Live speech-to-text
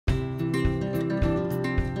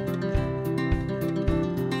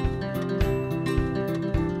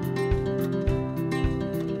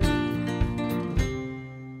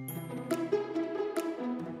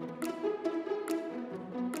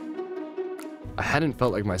I hadn't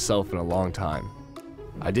felt like myself in a long time.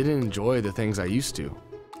 I didn't enjoy the things I used to.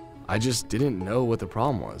 I just didn't know what the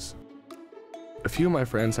problem was. A few of my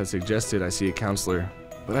friends had suggested I see a counselor,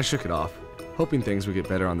 but I shook it off, hoping things would get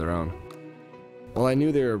better on their own. While I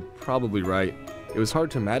knew they were probably right, it was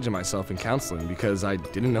hard to imagine myself in counseling because I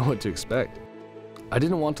didn't know what to expect. I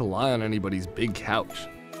didn't want to lie on anybody's big couch.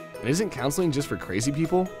 And isn't counseling just for crazy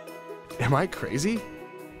people? Am I crazy?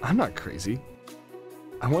 I'm not crazy.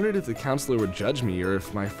 I wondered if the counselor would judge me or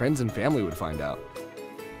if my friends and family would find out.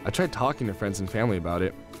 I tried talking to friends and family about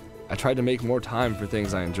it. I tried to make more time for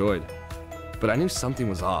things I enjoyed. But I knew something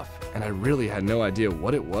was off, and I really had no idea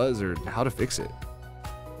what it was or how to fix it.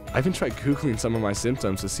 I even tried Googling some of my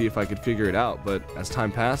symptoms to see if I could figure it out, but as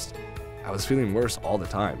time passed, I was feeling worse all the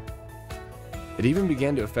time. It even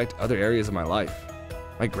began to affect other areas of my life.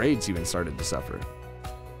 My grades even started to suffer.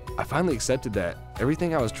 I finally accepted that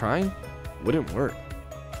everything I was trying wouldn't work.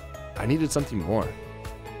 I needed something more.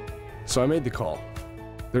 So I made the call.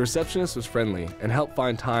 The receptionist was friendly and helped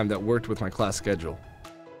find time that worked with my class schedule.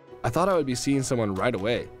 I thought I would be seeing someone right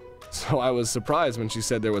away, so I was surprised when she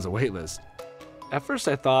said there was a wait list. At first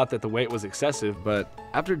I thought that the wait was excessive, but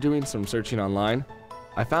after doing some searching online,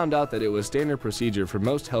 I found out that it was standard procedure for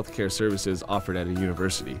most healthcare services offered at a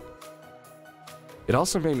university. It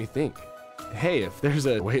also made me think, hey, if there's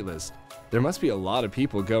a wait list, there must be a lot of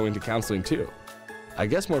people going to counseling too. I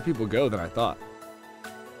guess more people go than I thought.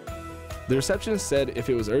 The receptionist said if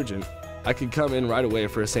it was urgent, I could come in right away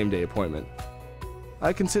for a same-day appointment.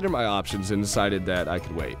 I considered my options and decided that I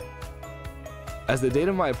could wait. As the date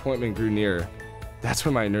of my appointment grew nearer, that's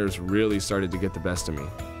when my nerves really started to get the best of me.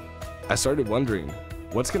 I started wondering,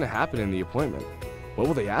 what's going to happen in the appointment? What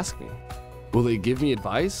will they ask me? Will they give me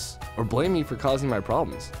advice or blame me for causing my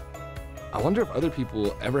problems? I wonder if other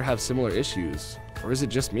people ever have similar issues, or is it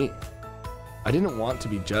just me? I didn't want to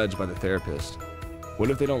be judged by the therapist. What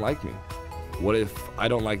if they don't like me? What if I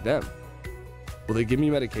don't like them? Will they give me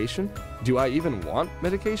medication? Do I even want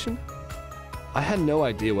medication? I had no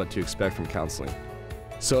idea what to expect from counseling,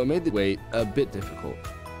 so it made the wait a bit difficult.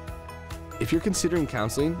 If you're considering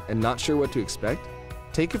counseling and not sure what to expect,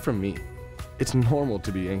 take it from me. It's normal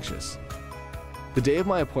to be anxious. The day of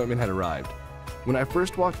my appointment had arrived. When I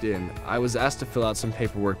first walked in, I was asked to fill out some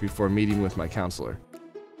paperwork before meeting with my counselor.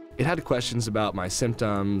 It had questions about my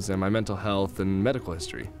symptoms and my mental health and medical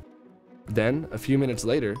history. Then, a few minutes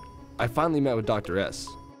later, I finally met with Dr. S.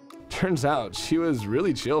 Turns out, she was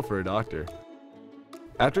really chill for a doctor.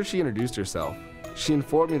 After she introduced herself, she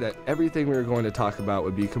informed me that everything we were going to talk about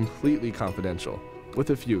would be completely confidential, with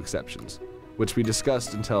a few exceptions, which we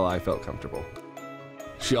discussed until I felt comfortable.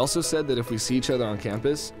 She also said that if we see each other on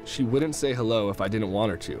campus, she wouldn't say hello if I didn't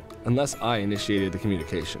want her to, unless I initiated the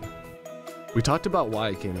communication. We talked about why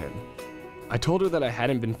I came in. I told her that I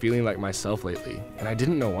hadn't been feeling like myself lately, and I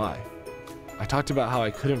didn't know why. I talked about how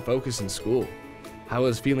I couldn't focus in school, how I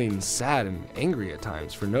was feeling sad and angry at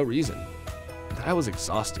times for no reason, and that I was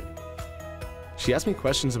exhausted. She asked me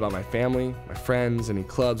questions about my family, my friends, any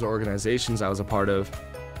clubs or organizations I was a part of.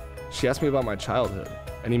 She asked me about my childhood,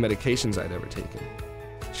 any medications I'd ever taken.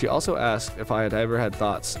 She also asked if I had ever had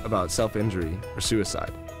thoughts about self-injury or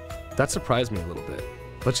suicide. That surprised me a little bit,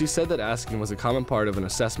 but she said that asking was a common part of an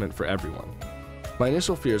assessment for everyone. My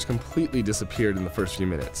initial fears completely disappeared in the first few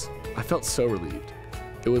minutes. I felt so relieved.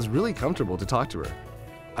 It was really comfortable to talk to her.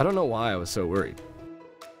 I don't know why I was so worried.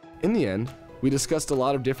 In the end, we discussed a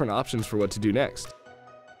lot of different options for what to do next.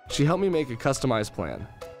 She helped me make a customized plan.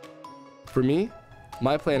 For me,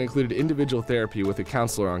 my plan included individual therapy with a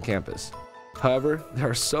counselor on campus. However, there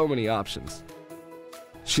are so many options.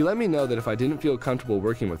 She let me know that if I didn't feel comfortable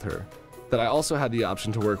working with her, that I also had the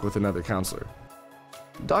option to work with another counselor.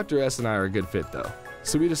 Dr. S and I are a good fit though,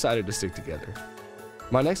 so we decided to stick together.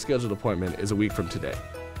 My next scheduled appointment is a week from today.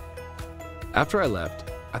 After I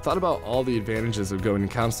left, I thought about all the advantages of going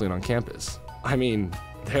to counseling on campus. I mean,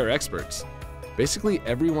 they're experts. Basically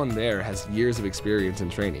everyone there has years of experience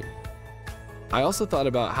and training. I also thought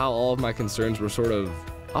about how all of my concerns were sort of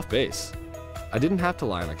off base. I didn't have to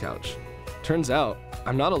lie on a couch. Turns out,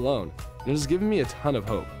 I'm not alone, and it has given me a ton of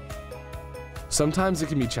hope. Sometimes it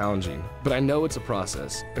can be challenging, but I know it's a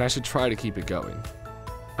process, and I should try to keep it going.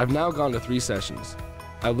 I've now gone to 3 sessions.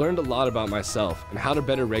 I've learned a lot about myself and how to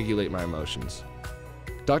better regulate my emotions.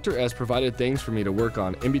 Dr. S provided things for me to work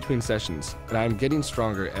on in between sessions, and I am getting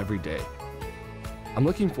stronger every day. I'm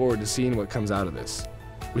looking forward to seeing what comes out of this.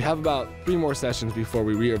 We have about 3 more sessions before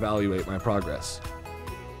we reevaluate my progress.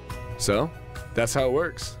 So, that's how it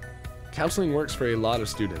works. Counseling works for a lot of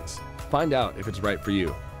students. Find out if it's right for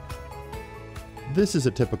you. This is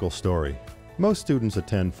a typical story. Most students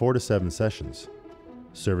attend 4 to 7 sessions.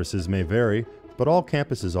 Services may vary, but all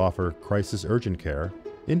campuses offer crisis urgent care,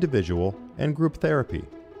 individual, and group therapy.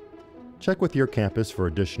 Check with your campus for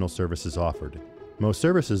additional services offered. Most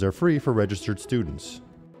services are free for registered students.